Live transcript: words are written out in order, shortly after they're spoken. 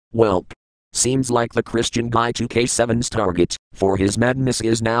Welp. Seems like the Christian guy 2K7's target, for his madness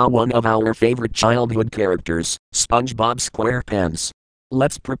is now one of our favorite childhood characters, SpongeBob SquarePants.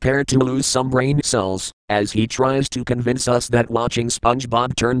 Let's prepare to lose some brain cells, as he tries to convince us that watching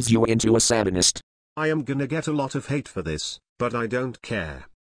SpongeBob turns you into a satanist. I am gonna get a lot of hate for this, but I don't care.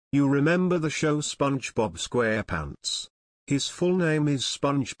 You remember the show SpongeBob SquarePants? His full name is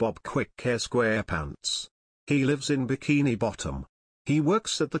SpongeBob Quick Hair SquarePants. He lives in Bikini Bottom. He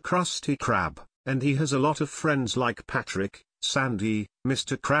works at the Krusty Krab, and he has a lot of friends like Patrick, Sandy,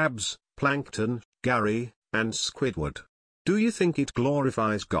 Mr. Krabs, Plankton, Gary, and Squidward. Do you think it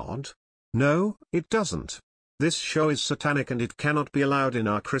glorifies God? No, it doesn't. This show is satanic and it cannot be allowed in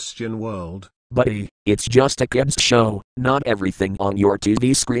our Christian world. Buddy, it's just a kids show. Not everything on your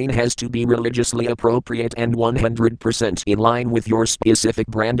TV screen has to be religiously appropriate and 100% in line with your specific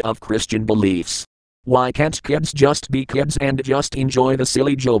brand of Christian beliefs. Why can't kids just be kids and just enjoy the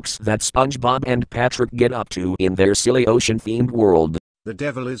silly jokes that SpongeBob and Patrick get up to in their silly ocean-themed world? The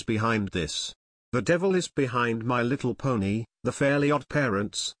devil is behind this. The devil is behind My Little Pony, The Fairly Odd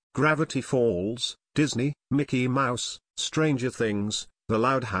Parents, Gravity Falls, Disney, Mickey Mouse, Stranger Things, The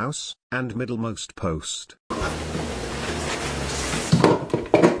Loud House, and Middlemost Post.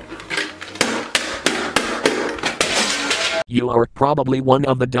 You are probably one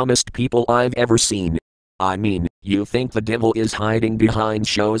of the dumbest people I've ever seen. I mean, you think the devil is hiding behind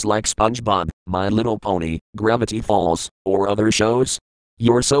shows like SpongeBob, My Little Pony, Gravity Falls, or other shows?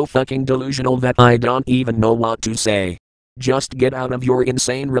 You're so fucking delusional that I don't even know what to say. Just get out of your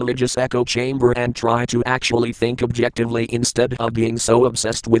insane religious echo chamber and try to actually think objectively instead of being so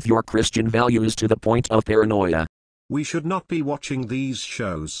obsessed with your Christian values to the point of paranoia. We should not be watching these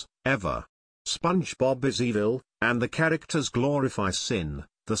shows, ever. SpongeBob is evil, and the characters glorify sin,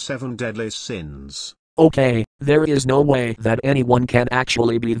 the 7 deadly sins. Okay, there is no way that anyone can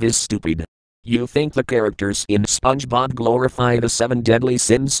actually be this stupid. You think the characters in SpongeBob glorify the 7 deadly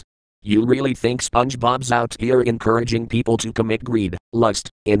sins? You really think SpongeBob's out here encouraging people to commit greed,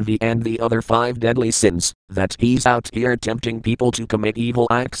 lust, envy and the other 5 deadly sins, that he's out here tempting people to commit evil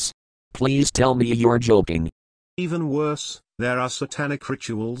acts? Please tell me you're joking. Even worse, there are satanic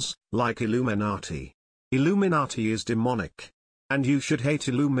rituals, like Illuminati. Illuminati is demonic. And you should hate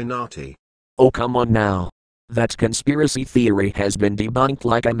Illuminati. Oh come on now. That conspiracy theory has been debunked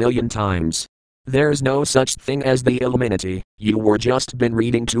like a million times. There's no such thing as the Illuminati, you were just been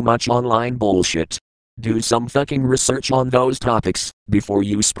reading too much online bullshit. Do some fucking research on those topics, before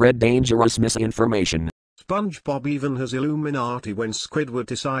you spread dangerous misinformation. SpongeBob even has Illuminati when Squidward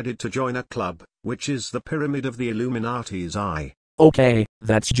decided to join a club, which is the pyramid of the Illuminati's eye. Okay,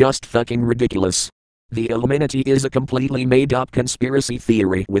 that's just fucking ridiculous. The Illuminati is a completely made-up conspiracy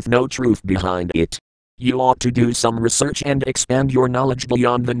theory with no truth behind it. You ought to do some research and expand your knowledge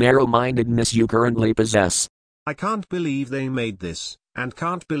beyond the narrow-mindedness you currently possess. I can't believe they made this, and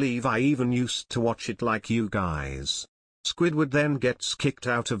can't believe I even used to watch it like you guys. Squidward then gets kicked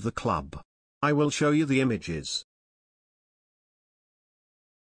out of the club. I will show you the images.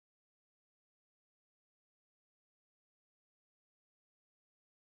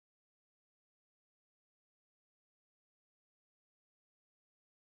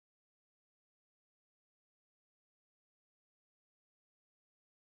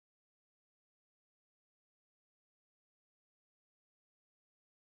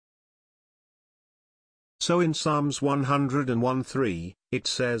 So in Psalms 101:3, it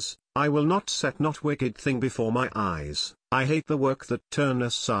says, I will not set not wicked thing before my eyes, I hate the work that turn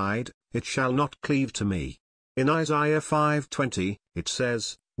aside, it shall not cleave to me. In Isaiah 5:20, it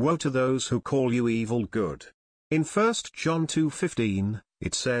says, Woe to those who call you evil good. In 1 John 2:15,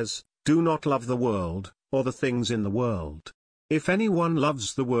 it says, Do not love the world, or the things in the world. If anyone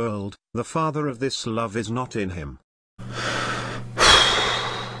loves the world, the father of this love is not in him.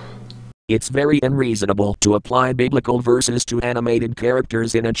 It's very unreasonable to apply biblical verses to animated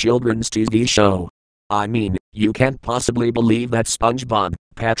characters in a children's TV show. I mean, you can't possibly believe that SpongeBob,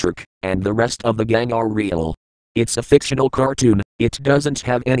 Patrick, and the rest of the gang are real. It's a fictional cartoon, it doesn't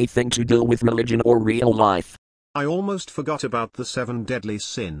have anything to do with religion or real life. I almost forgot about the 7 deadly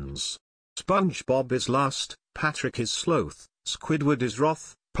sins. SpongeBob is lust, Patrick is sloth, Squidward is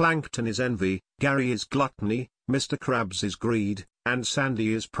wrath, Plankton is envy, Gary is gluttony, Mr. Krabs is greed, and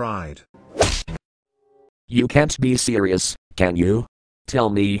Sandy is pride. You can't be serious, can you? Tell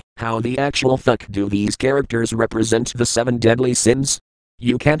me, how the actual fuck do these characters represent the 7 deadly sins?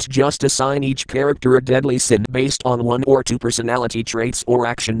 You can't just assign each character a deadly sin based on 1 or 2 personality traits or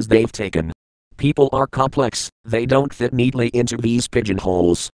actions they've taken. People are complex, they don't fit neatly into these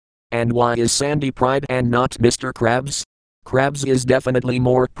pigeonholes. And why is Sandy pride and not Mr. Krabs? Krabs is definitely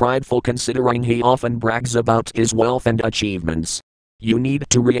more prideful considering he often brags about his wealth and achievements. You need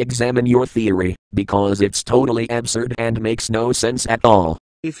to re-examine your theory, because it's totally absurd and makes no sense at all.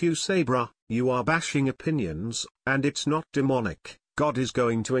 If you say bruh, you are bashing opinions, and it's not demonic, God is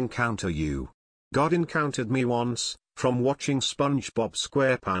going to encounter you. God encountered me once, from watching SpongeBob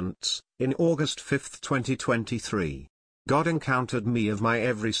SquarePants, in August 5, 2023. God encountered me of my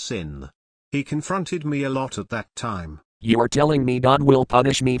every sin. He confronted me a lot at that time. You are telling me God will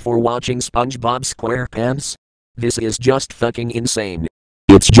punish me for watching SpongeBob SquarePants? This is just fucking insane.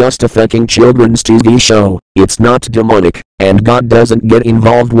 It's just a fucking children's TV show, it's not demonic, and God doesn't get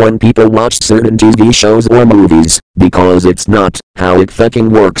involved when people watch certain TV shows or movies, because it's not how it fucking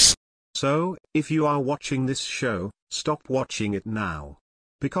works. So, if you are watching this show, stop watching it now.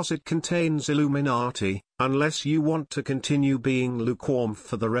 Because it contains Illuminati, unless you want to continue being lukewarm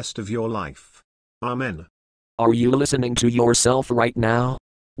for the rest of your life. Amen. Are you listening to yourself right now?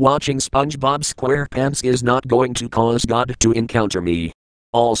 Watching SpongeBob SquarePants is not going to cause God to encounter me.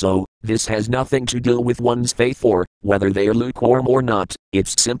 Also, this has nothing to do with one's faith or whether they are lukewarm or not,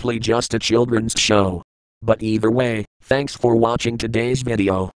 it's simply just a children's show. But either way, thanks for watching today's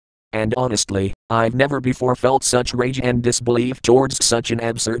video. And honestly, I've never before felt such rage and disbelief towards such an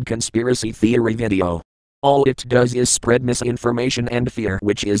absurd conspiracy theory video. All it does is spread misinformation and fear,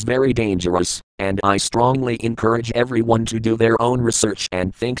 which is very dangerous, and I strongly encourage everyone to do their own research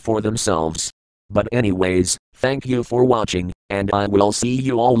and think for themselves. But anyways, thank you for watching, and I will see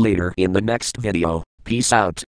you all later in the next video. Peace out.